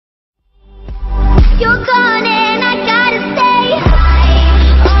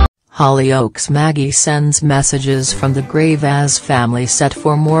Hollyoaks Maggie sends messages from the grave as family set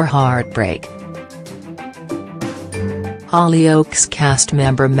for more heartbreak. Hollyoaks cast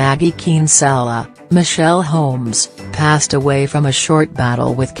member Maggie Kinsella, Michelle Holmes, passed away from a short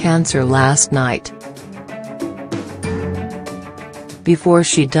battle with cancer last night. Before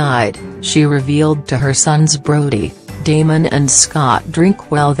she died, she revealed to her sons Brody, Damon and Scott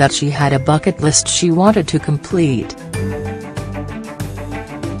Drinkwell that she had a bucket list she wanted to complete.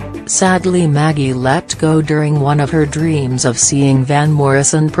 Sadly, Maggie let go during one of her dreams of seeing Van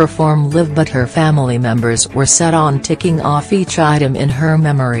Morrison perform live, but her family members were set on ticking off each item in her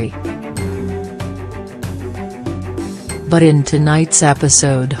memory. But in tonight's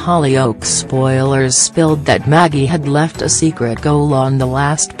episode, Hollyoaks spoilers spilled that Maggie had left a secret goal on the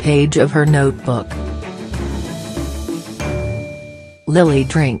last page of her notebook. Lily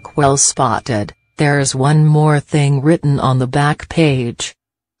Drinkwell spotted, "There's one more thing written on the back page."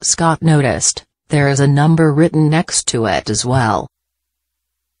 Scott noticed, "There's a number written next to it as well."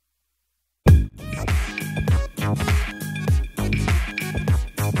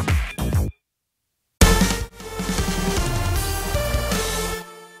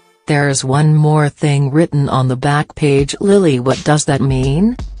 "There's one more thing written on the back page." Lily, what does that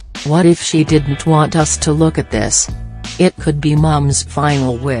mean? What if she didn't want us to look at this? It could be Mum's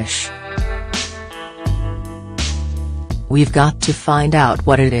final wish. "We've got to find out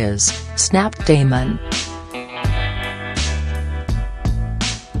what it is," snapped Damon.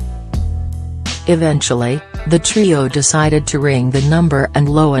 Eventually, the trio decided to ring the number, and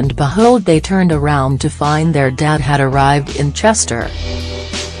lo and behold, they turned around to find their dad had arrived in Chester.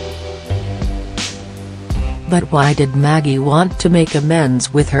 But why did Maggie want to make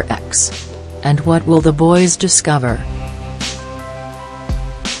amends with her ex? And what will the boys discover?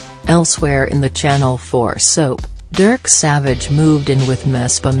 Elsewhere in the Channel 4 soap, Dirk Savage moved in with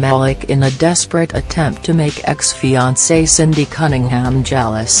Misbah Malik in a desperate attempt to make ex-fiancée Cindy Cunningham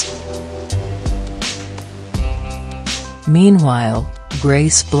jealous. Meanwhile,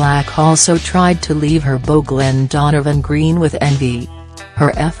 Grace Black also tried to leave her beau Glenn Donovan Green with envy.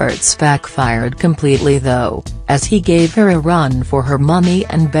 Her efforts backfired completely though, as he gave her a run for her money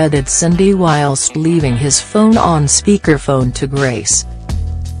and bedded Cindy whilst leaving his phone on speakerphone to Grace.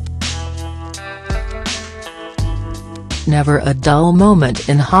 Never a dull moment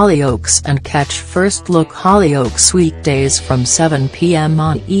in Hollyoaks, and catch First Look Hollyoaks weekdays from 7 p.m.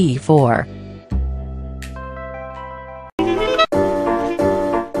 on E4.